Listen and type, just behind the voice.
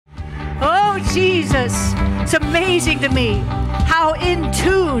Jesus. It's amazing to me how in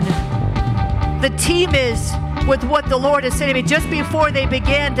tune the team is with what the Lord has said to me. Just before they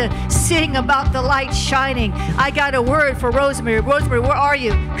began to sing about the light shining, I got a word for Rosemary. Rosemary, where are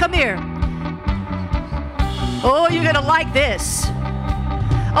you? Come here. Oh, you're going to like this.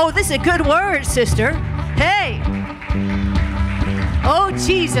 Oh, this is a good word, sister. Hey. Oh,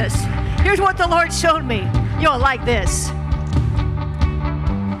 Jesus. Here's what the Lord showed me. You'll like this.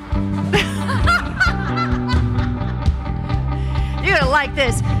 You're going to like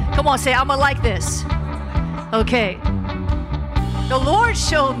this. Come on, say, I'm going to like this. Okay. The Lord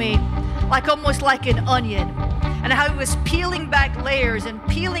showed me like almost like an onion, and how he was peeling back layers and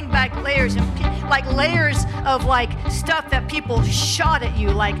peeling back layers and like layers of like stuff that people shot at you,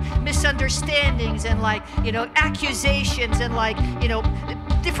 like misunderstandings and like, you know, accusations and like, you know,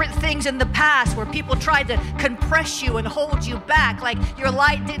 different things in the past where people tried to compress you and hold you back, like your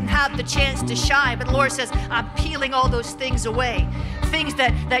light didn't have the chance to shine. But the Lord says, I'm peeling all those things away. Things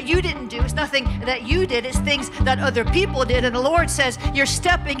that you didn't do. It's nothing that you did. It's things that other people did. And the Lord says, you're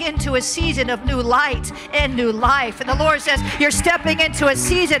stepping into a season of new light and new life. And the Lord says, you're stepping into a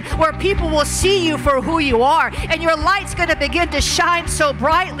season where people will see you for who you are. And your light's going to begin to shine so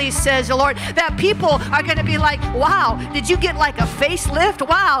brightly, says the Lord, that people are going to be like, wow, did you get like a facelift?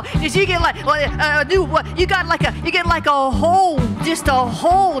 Wow, did you get like a new, you get like a whole, just a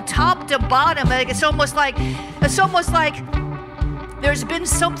whole top to bottom. Like it's almost like there's been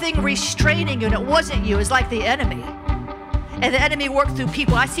something restraining you, and it wasn't you. It's like the enemy. And the enemy worked through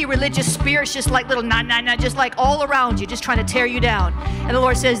people. I see religious spirits just like little just like all around you, just trying to tear you down. And the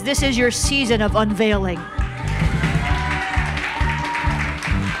Lord says, this is your season of unveiling.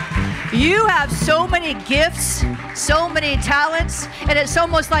 You have so many gifts, so many talents, and it's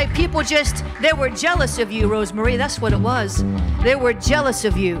almost like people they were jealous of you, Rosemary. That's what it was. They were jealous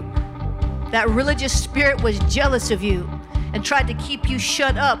of you. That religious spirit was jealous of you and tried to keep you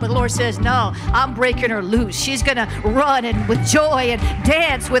shut up. But the Lord says, no, I'm breaking her loose. She's going to run and with joy and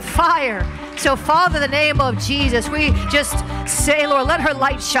dance with fire. So, Father, in the name of Jesus, we just say, Lord, let her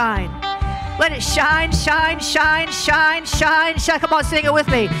light shine. Let it shine, shine, shine, shine, shine, shine. Come on, sing it with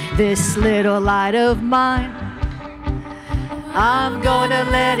me. This little light of mine, I'm going to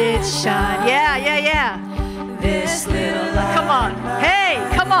let it shine. Yeah, yeah, yeah. This little light. Come on. Hey,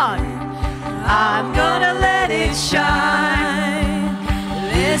 come on. I'm gonna let it shine.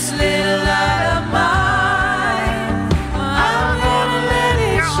 This little